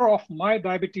founder of My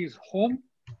Diabetes Home,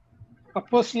 a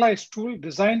personalized tool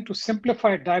designed to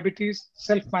simplify diabetes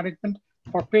self-management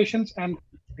for patients and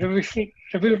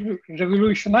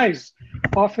revolutionize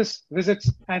office visits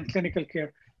and clinical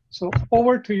care. So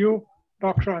over to you,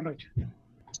 Dr. Anuj.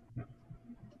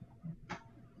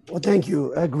 Well, thank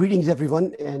you. Greetings,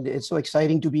 everyone. And it's so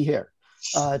exciting to be here,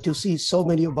 to see so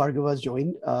many of Bhargavas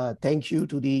join. Thank you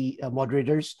to the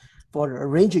moderators for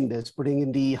arranging this, putting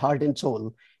in the heart and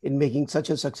soul in making such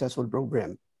a successful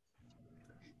program.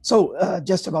 So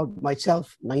just about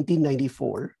myself,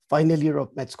 1994, final year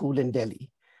of med school in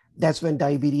Delhi. That's when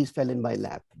diabetes fell in my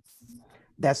lap.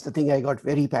 That's the thing I got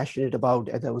very passionate about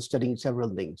as I was studying several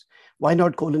things. Why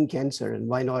not colon cancer, and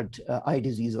why not eye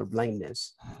disease or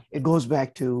blindness? It goes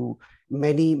back to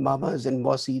many mamas and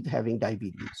mosis having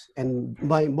diabetes, and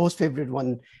my most favorite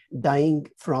one dying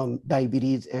from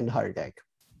diabetes and heart attack.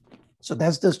 So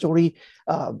that's the story.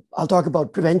 I'll talk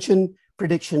about prevention,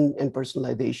 prediction, and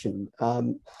personalization.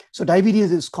 So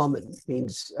diabetes is common,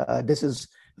 means this is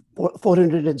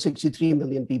 463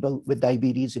 million people with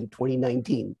diabetes in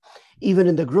 2019. Even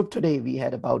in the group today, we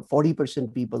had about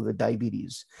 40% people with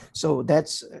diabetes. So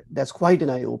that's quite an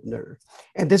eye-opener.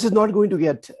 And this is not going to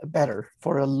get better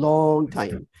for a long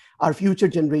time. Our future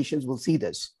generations will see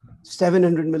this.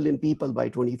 700 million people by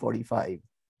 2045.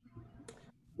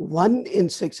 1 in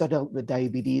 6 adults with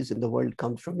diabetes in the world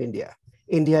comes from India.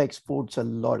 India exports a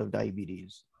lot of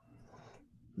diabetes.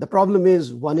 The problem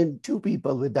is 1 in 2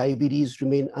 people with diabetes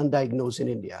remain undiagnosed in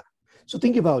India. So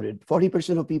think about it,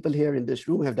 40% of people here in this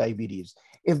room have diabetes.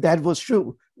 If that was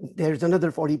true, there's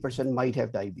another 40% might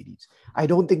have diabetes. I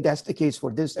don't think that's the case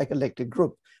for this eclectic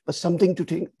group, but something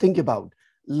to think about.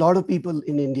 A lot of people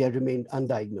in India remain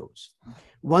undiagnosed.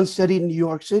 One study in New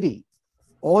York City,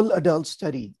 all adults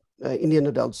studied, Indian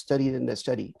adults studied in the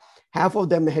study. Half of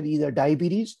them had either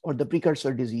diabetes or the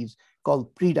precursor disease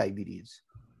called prediabetes.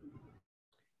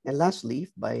 And lastly,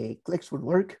 by clicks would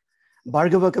work,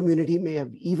 Bhargava community may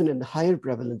have even a higher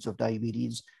prevalence of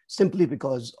diabetes simply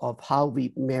because of how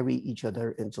we marry each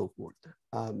other and so forth.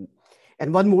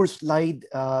 And one more slide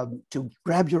to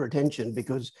grab your attention,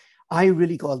 because I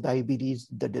really call diabetes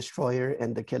the destroyer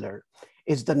and the killer.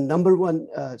 It's the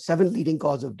 #1, 7 leading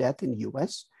cause of death in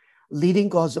US, leading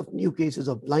cause of new cases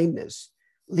of blindness,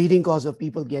 leading cause of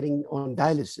people getting on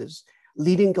dialysis,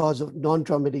 leading cause of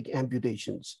non-traumatic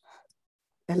amputations.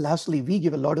 And lastly, we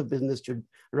give a lot of business to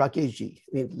Rakeshji. I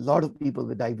mean, a lot of people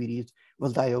with diabetes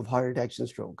will die of heart attacks and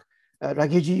stroke.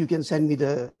 Rakeshji, you can send me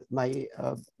my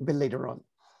bill later on.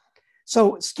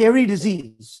 So scary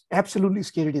disease, absolutely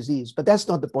scary disease, but that's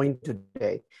not the point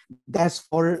today. That's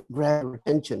for grab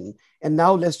attention. And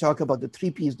now let's talk about the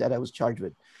 3 Ps that I was charged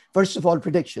with. First of all,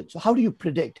 prediction. So how do you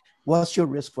predict what's your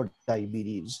risk for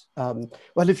diabetes?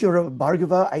 Well, if you're a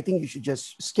Bhargava, I think you should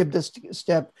just skip this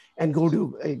step and go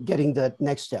to getting the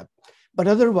next step. But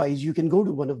otherwise, you can go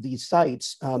to one of these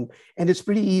sites, and it's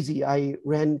pretty easy. I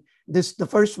ran this. The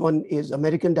first one is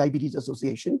American Diabetes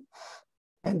Association,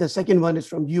 and the second one is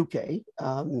from UK.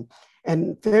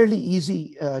 And fairly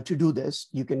easy to do this.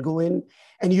 You can go in,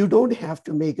 and you don't have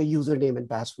to make a username and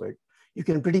password. You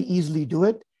can pretty easily do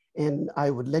it, and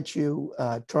I would let you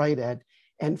try that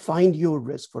and find your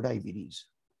risk for diabetes.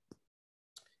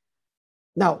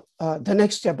 Now, the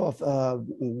next step of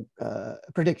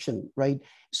prediction, right?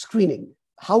 Screening.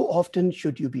 How often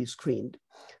should you be screened?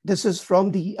 This is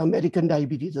from the American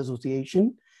Diabetes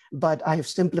Association, but I have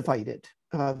simplified it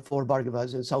for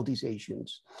Bhargavas and Southeast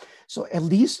Asians. So at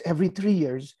least every 3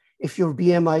 years, if your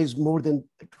BMI is more than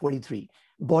 23,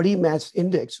 body mass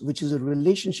index, which is a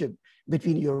relationship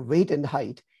between your weight and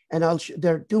height, and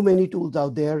there are too many tools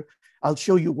out there. I'll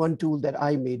show you one tool that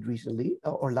I made recently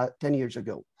or 10 years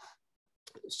ago.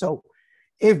 So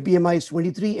if BMI is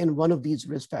 23 and one of these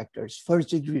risk factors, first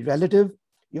degree relative,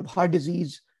 you have heart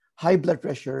disease, high blood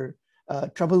pressure,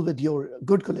 trouble with your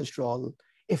good cholesterol,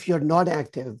 if you're not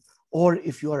active, or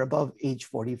if you are above age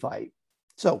 45.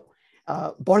 So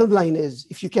bottom line is,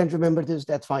 if you can't remember this,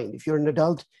 that's fine. If you're an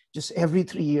adult, just every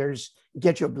 3 years,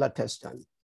 get your blood test done.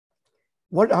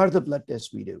 What are the blood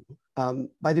tests we do?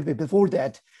 By the way, before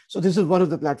that, so this is one of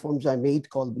the platforms I made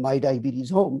called My Diabetes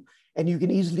Home, and you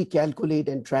can easily calculate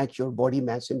and track your body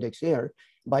mass index here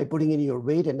by putting in your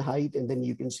weight and height, and then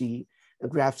you can see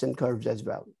graphs and curves as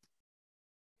well.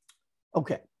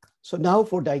 Okay, so now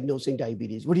for diagnosing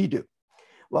diabetes, what do you do?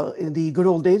 Well, in the good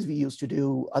old days, we used to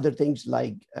do other things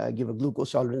like give a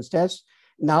glucose tolerance test.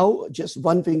 Now, just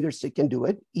one finger stick can do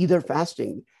it, either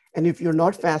fasting. And if you're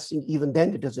not fasting, even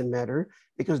then it doesn't matter,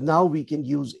 because now we can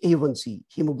use A1C,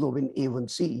 hemoglobin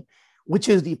A1C, which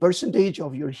is the percentage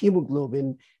of your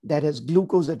hemoglobin that has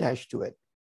glucose attached to it.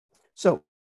 So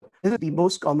this is the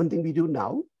most common thing we do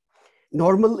now.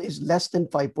 Normal is less than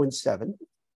 5.7.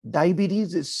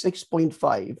 Diabetes is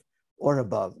 6.5 or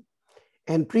above.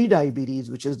 And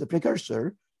pre-diabetes, which is the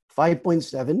precursor,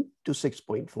 5.7 to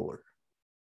 6.4.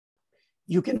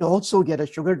 You can also get a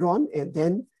sugar drawn, and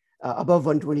then above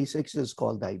 126 is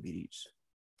called diabetes.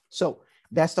 So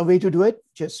that's the way to do it.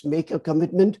 Just make a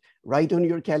commitment, write on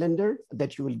your calendar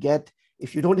that you will get,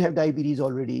 if you don't have diabetes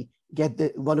already,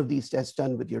 get one of these tests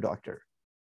done with your doctor.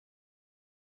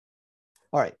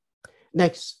 All right,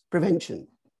 next, prevention.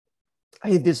 I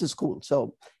think this is cool.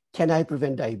 So can I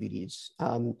prevent diabetes?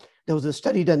 There was a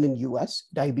study done in US,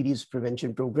 diabetes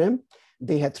prevention program.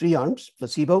 They had 3 arms,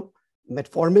 placebo,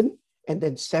 metformin, and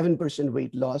then 7%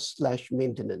 weight loss /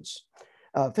 maintenance.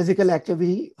 Physical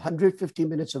activity, 150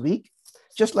 minutes a week,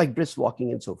 just like brisk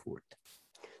walking and so forth.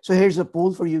 So here's a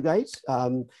poll for you guys.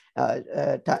 Chime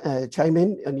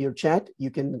in your chat.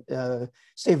 You can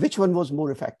say which one was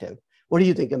more effective. What do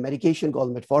you think? A medication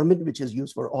called metformin, which is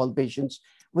used for all patients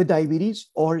with diabetes,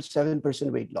 or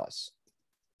 7% weight loss?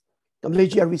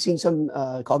 Kamleji, are we seeing some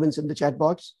comments in the chat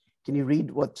box? Can you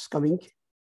read what's coming?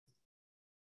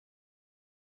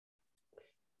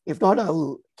 If not,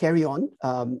 I'll carry on.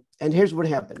 And here's what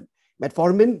happened.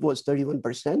 Metformin was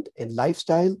 31% and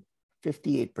lifestyle,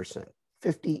 58%,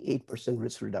 58%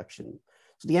 risk reduction.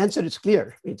 So the answer is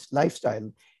clear, it's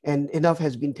lifestyle. And enough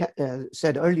has been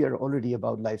said earlier already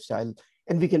about lifestyle,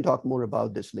 and we can talk more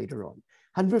about this later on.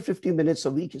 150 minutes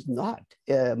a week is not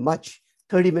much,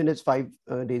 30 minutes, 5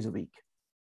 days a week.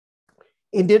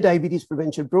 India Diabetes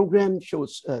Prevention Program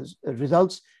shows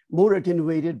results more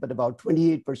attenuated, but about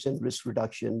 28% risk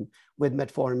reduction with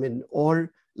metformin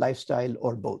or lifestyle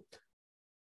or both.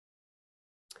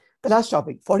 The last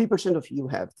topic, 40% of you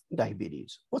have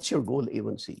diabetes. What's your goal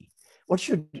A1C?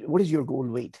 What is your goal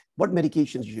weight? What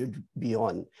medications you should be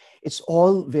on? It's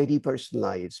all very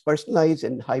personalized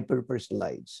and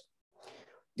hyper-personalized.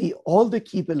 All the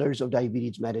key pillars of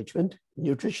diabetes management,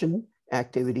 nutrition,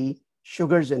 activity,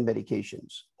 sugars, and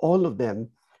medications, all of them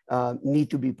need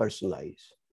to be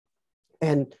personalized.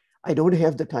 And I don't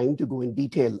have the time to go in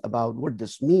detail about what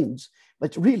this means,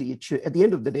 but really, at the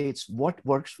end of the day, it's what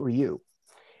works for you.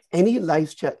 Any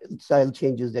lifestyle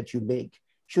changes that you make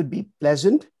should be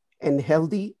pleasant and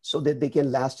healthy so that they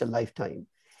can last a lifetime.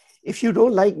 If you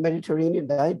don't like Mediterranean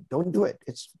diet, don't do it.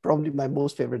 It's probably my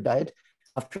most favorite diet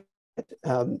after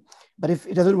that. But if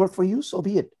it doesn't work for you, so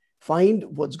be it. Find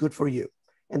what's good for you.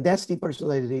 And that's the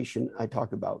personalization I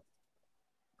talk about.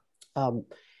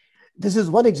 This is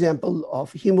one example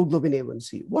of hemoglobin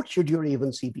A1C. What should your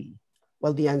A1C be?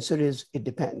 Well, the answer is it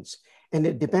depends. And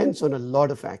it depends on a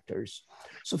lot of factors.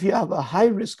 So if you have a high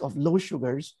risk of low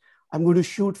sugars, I'm going to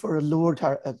shoot for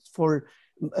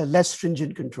a less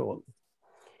stringent control.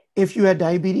 If you had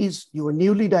diabetes, you were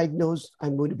newly diagnosed,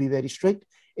 I'm going to be very strict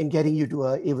in getting you to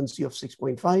an A1C of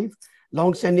 6.5.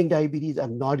 Long-standing diabetes,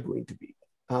 I'm not going to be.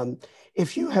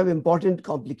 If you have important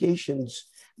complications,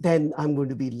 then I'm going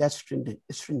to be less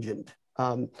stringent.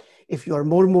 If you are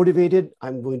more motivated,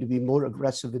 I'm going to be more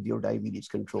aggressive with your diabetes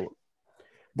control.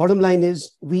 Bottom line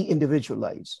is we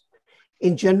individualize.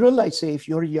 In general, I say if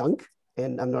you're young,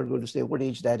 and I'm not going to say what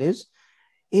age that is,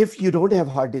 if you don't have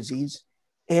heart disease,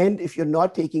 and if you're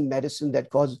not taking medicine that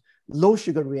cause low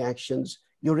sugar reactions,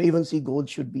 your A1C goal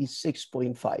should be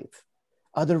 6.5.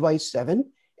 Otherwise 7,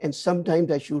 and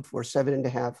sometimes I shoot for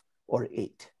 7.5 or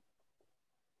 8.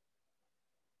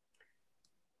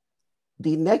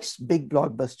 The next big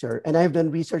blockbuster, and I've done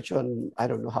research on, I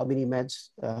don't know how many meds,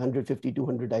 150,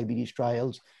 200 diabetes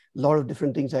trials, a lot of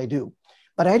different things I do.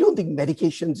 But I don't think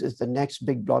medications is the next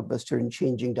big blockbuster in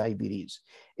changing diabetes.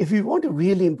 If we want to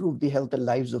really improve the health and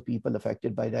lives of people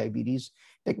affected by diabetes,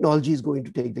 technology is going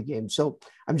to take the game. So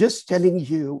I'm just telling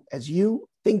you, as you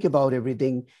think about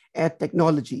everything, add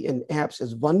technology and apps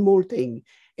as one more thing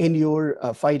in your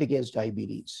fight against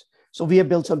diabetes. So we have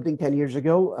built something 10 years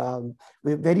ago.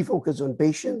 We're very focused on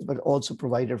patients, but also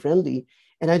provider friendly.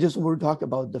 And I just want to talk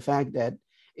about the fact that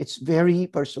it's very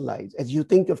personalized. As you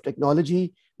think of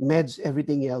technology, meds,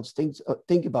 everything else,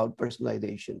 think about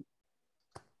personalization.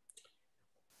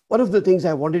 One of the things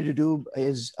I wanted to do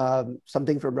is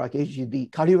something from Rakesh, the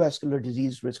cardiovascular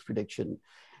disease risk prediction.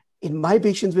 In my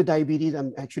patients with diabetes,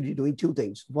 I'm actually doing two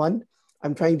things. One,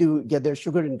 I'm trying to get their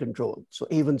sugar in control, so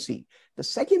A1C. The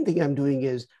second thing I'm doing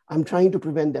is I'm trying to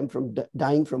prevent them from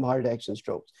dying from heart attacks and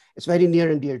strokes. It's very near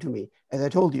and dear to me. As I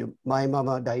told you, my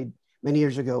mama died many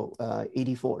years ago,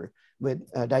 84,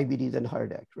 with diabetes and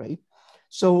heart attack, right?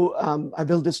 So I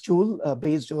built this tool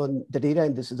based on the data,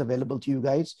 and this is available to you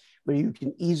guys, where you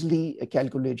can easily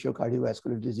calculate your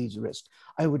cardiovascular disease risk.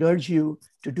 I would urge you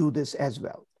to do this as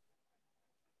well.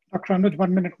 Dr. Anuj,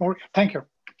 1 minute more. Thank you.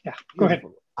 Yeah, go ahead.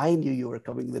 I knew you were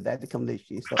coming with that,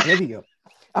 Kamlesh. So here we go.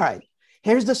 All right,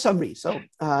 here's the summary. So,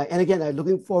 and again, I'm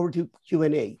looking forward to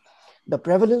Q&A. The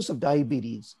prevalence of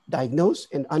diabetes, diagnosed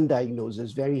and undiagnosed,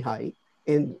 is very high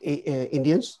in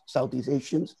Indians, Southeast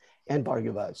Asians, and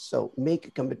Bhargavas. So make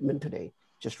a commitment today.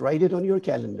 Just write it on your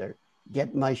calendar.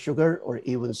 Get my sugar or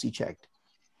A1C checked.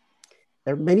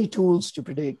 There are many tools to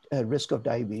predict risk of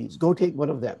diabetes. Go take one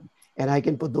of them. And I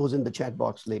can put those in the chat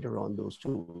box later on, those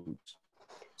tools.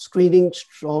 Screening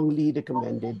strongly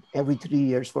recommended every 3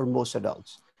 years for most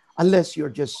adults, unless you're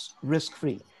just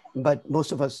risk-free. But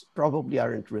most of us probably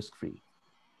aren't risk-free.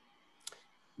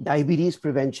 Diabetes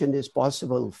prevention is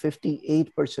possible,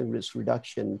 58% risk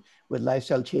reduction with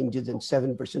lifestyle changes and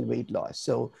 7% weight loss.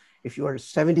 So if you are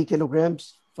 70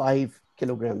 kilograms, 5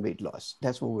 kilogram weight loss.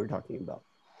 That's what we're talking about.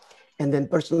 And then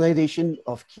personalization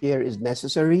of care is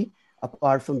necessary.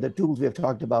 Apart from the tools we have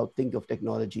talked about, think of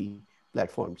technology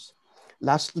platforms.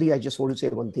 Lastly, I just want to say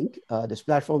one thing. This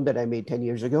platform that I made 10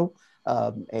 years ago,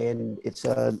 and it's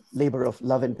a labor of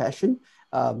love and passion.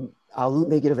 I'll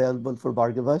make it available for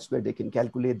Bhargavas, where they can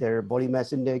calculate their body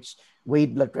mass index,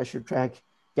 weight, blood pressure track,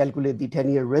 calculate the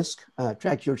 10-year risk,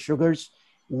 track your sugars,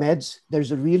 meds.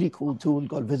 There's a really cool tool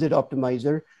called Visit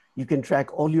Optimizer. You can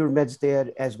track all your meds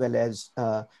there, as well as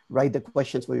write the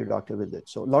questions for your doctor visit.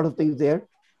 So a lot of things there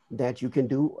that you can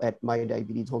do at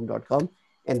mydiabeteshome.com.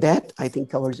 And that, I think,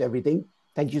 covers everything.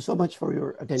 Thank you so much for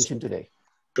your attention today.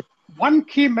 One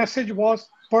key message was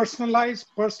personalize,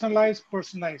 personalize,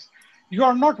 personalize. You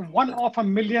are not one of a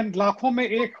million, लाखों में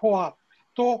एक हो आप.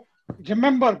 So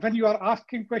remember, when you are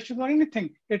asking questions or anything,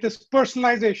 it is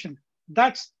personalization.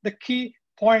 That's the key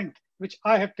point which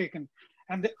I have taken.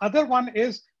 And the other one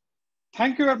is,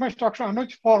 thank you very much, Dr.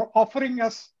 Anuj, for offering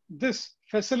us this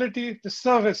facility, this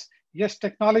service. Yes,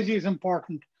 technology is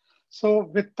important. So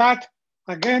with that,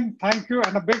 again, thank you,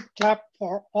 and a big clap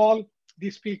for all the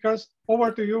speakers.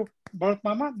 Over to you, Bharat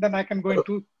Mama, then I can go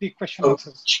into the question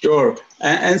answers. Sure.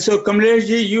 And so, Kamlesh,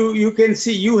 you can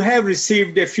see you have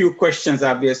received a few questions,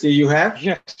 obviously. You have?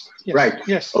 Yes. Right.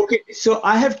 Yes. Okay. So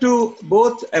I have to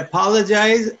both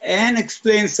apologize and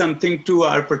explain something to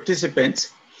our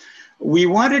participants. We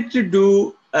wanted to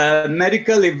do a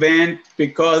medical event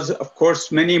because, of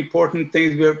course, many important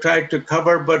things we have tried to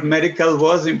cover, but medical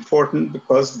was important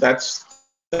because that's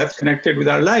connected with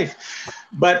our life.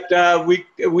 But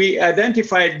we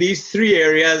identified these three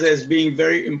areas as being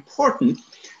very important.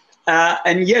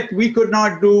 And yet we could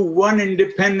not do one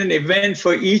independent event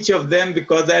for each of them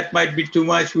because that might be too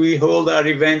much. We hold our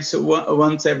events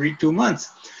once every 2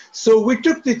 months. So we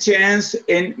took the chance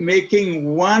in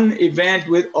making one event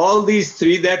with all these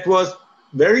three. That was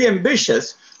very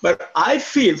ambitious, but I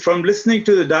feel from listening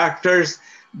to the doctors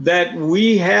that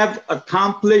we have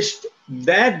accomplished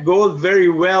that goal very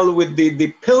well with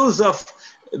the pills of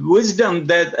wisdom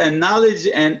that and knowledge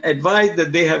and advice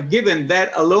that they have given.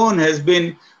 That alone has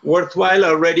been worthwhile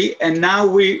already. And now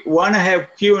we want to have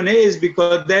Q&As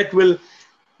because that will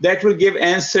give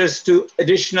answers to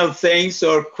additional things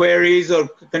or queries or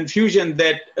confusion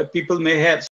that people may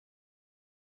have.